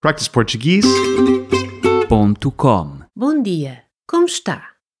practiceportuguese.com. Bom dia, como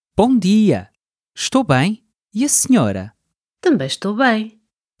está? Bom dia. Estou bem. E a senhora? Também estou bem.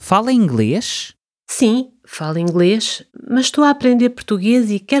 Fala inglês? Sim, falo inglês, mas estou a aprender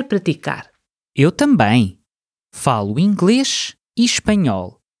português e quero praticar. Eu também. Falo inglês e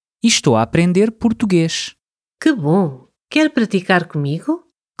espanhol. E estou a aprender português. Que bom! Quer praticar comigo?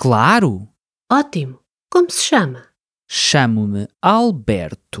 Claro! Ótimo! Como se chama? Chamo-me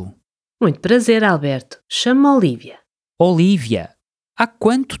Alberto. Muito prazer, Alberto. Chamo-me Olívia. Olívia, há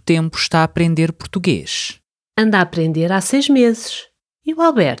quanto tempo está a aprender português? Ando a aprender há 6 meses. E o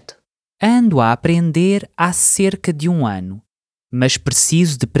Alberto? Ando a aprender há cerca de 1 ano, mas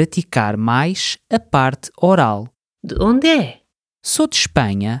preciso de praticar mais a parte oral. De onde é? Sou de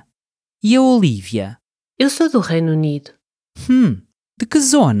Espanha. E a Olívia? Eu sou do Reino Unido. De que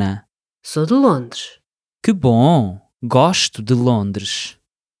zona? Sou de Londres. Que bom! Gosto de Londres.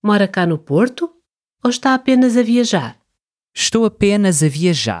 Mora cá no Porto? Ou está apenas a viajar? Estou apenas a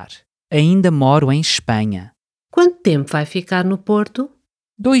viajar. Ainda moro em Espanha. Quanto tempo vai ficar no Porto?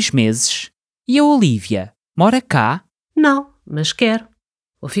 2 meses. E a Olívia? Mora cá? Não, mas quero.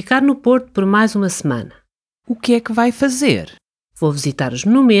 Vou ficar no Porto por mais 1 semana. O que é que vai fazer? Vou visitar os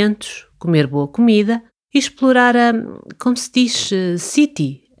monumentos, comer boa comida e explorar como se diz,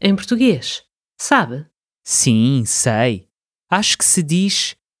 city em português. Sabe? Sim, sei. Acho que se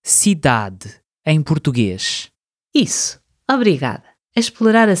diz cidade em português. Isso. Obrigada. A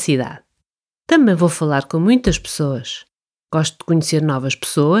explorar a cidade. Também vou falar com muitas pessoas. Gosto de conhecer novas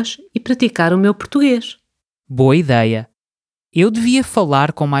pessoas e praticar o meu português. Boa ideia. Eu devia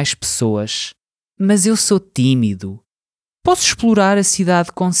falar com mais pessoas, mas eu sou tímido. Posso explorar a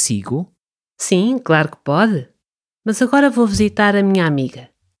cidade consigo? Sim, claro que pode. Mas agora vou visitar a minha amiga.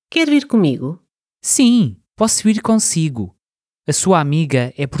 Quer vir comigo? Sim, posso ir consigo. A sua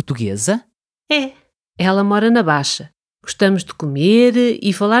amiga é portuguesa? É. Ela mora na Baixa. Gostamos de comer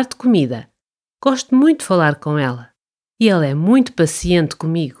e falar de comida. Gosto muito de falar com ela. E ela é muito paciente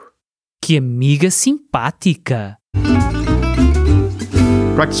comigo. Que amiga simpática!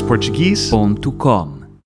 practiceportuguese.com